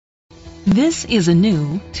This is a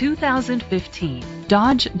new 2015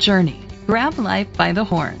 Dodge Journey. Grab life by the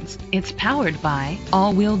horns. It's powered by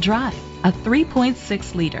all-wheel drive, a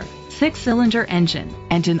 3.6-liter, 6-cylinder engine,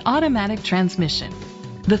 and an automatic transmission.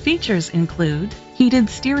 The features include heated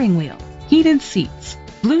steering wheel, heated seats,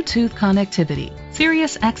 Bluetooth connectivity,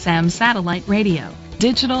 Sirius XM satellite radio,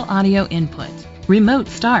 digital audio input, remote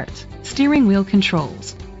start, steering wheel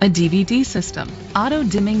controls, a DVD system,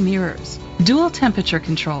 auto-dimming mirrors, dual temperature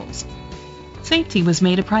controls. Safety was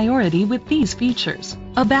made a priority with these features: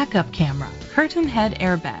 a backup camera, curtain head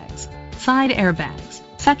airbags, side airbags,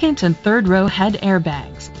 second and third row head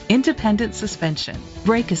airbags, independent suspension,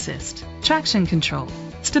 brake assist, traction control,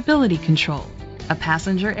 stability control, a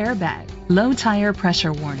passenger airbag, low tire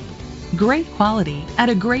pressure warning. Great quality at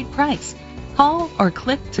a great price. Call or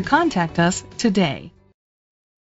click to contact us today.